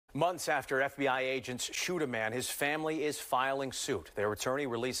Months after FBI agents shoot a man, his family is filing suit. Their attorney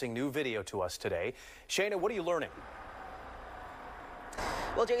releasing new video to us today. Shayna, what are you learning?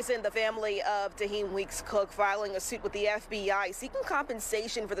 Well, Jason, the family of Taheem Weeks Cook filing a suit with the FBI seeking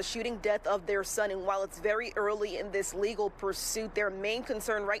compensation for the shooting death of their son. And while it's very early in this legal pursuit, their main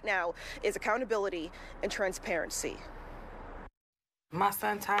concern right now is accountability and transparency. My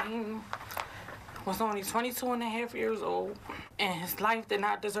son Taheem was only 22 and a half years old, and his life did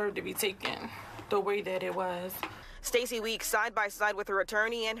not deserve to be taken the way that it was. Stacey Weeks, side by side with her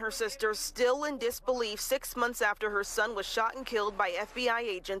attorney and her sister, still in disbelief 6 months after her son was shot and killed by FBI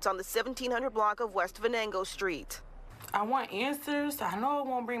agents on the 1700 block of West Venango Street. I want answers. I know it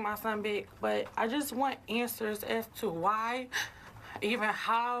won't bring my son back, but I just want answers as to why, even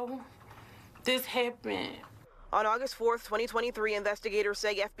how this happened. On August 4th, 2023, investigators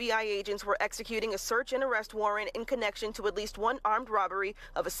say FBI agents were executing a search and arrest warrant in connection to at least one armed robbery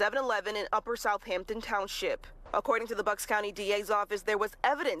of a 7-Eleven in Upper Southampton Township. According to the Bucks County DA's office, there was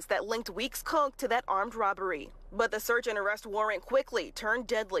evidence that linked Weeks Cook to that armed robbery. But the search and arrest warrant quickly turned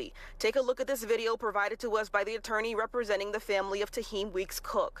deadly. Take a look at this video provided to us by the attorney representing the family of Taheem Weeks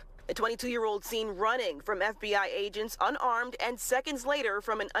Cook. The 22-year-old seen running from FBI agents unarmed, and seconds later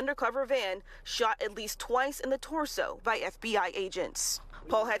from an undercover van shot at least twice in the torso by FBI agents.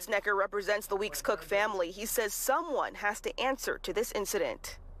 Paul Hetznecker represents the Weeks Cook family. He says someone has to answer to this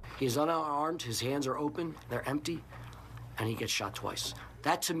incident. He's unarmed, his hands are open, they're empty, and he gets shot twice.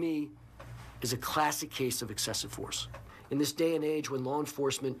 That, to me, is a classic case of excessive force. In this day and age when law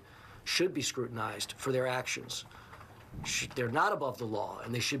enforcement should be scrutinized for their actions, they're not above the law,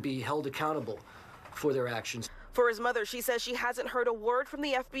 and they should be held accountable for their actions. For his mother, she says she hasn't heard a word from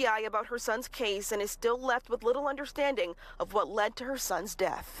the FBI about her son's case and is still left with little understanding of what led to her son's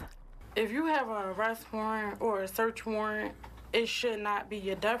death. If you have an arrest warrant or a search warrant, it should not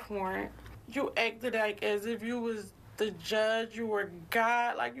be a death warrant. You acted like as if you was the judge, you were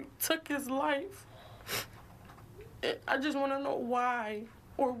God, like you took his life. I just want to know why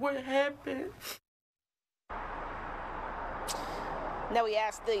or what happened. Now, we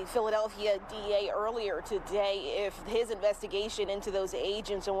asked the Philadelphia DA earlier today if his investigation into those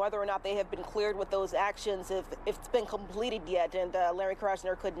agents and whether or not they have been cleared with those actions, if it's been completed yet. And Larry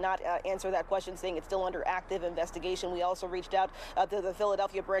Krasner could not answer that question, saying it's still under active investigation. We also reached out to the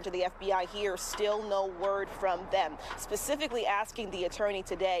Philadelphia branch of the FBI here. Still no word from them. Specifically asking the attorney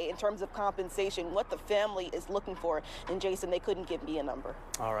today in terms of compensation, what the family is looking for. And Jason, they couldn't give me a number.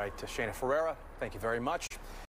 All right, Shayna Ferreira, thank you very much.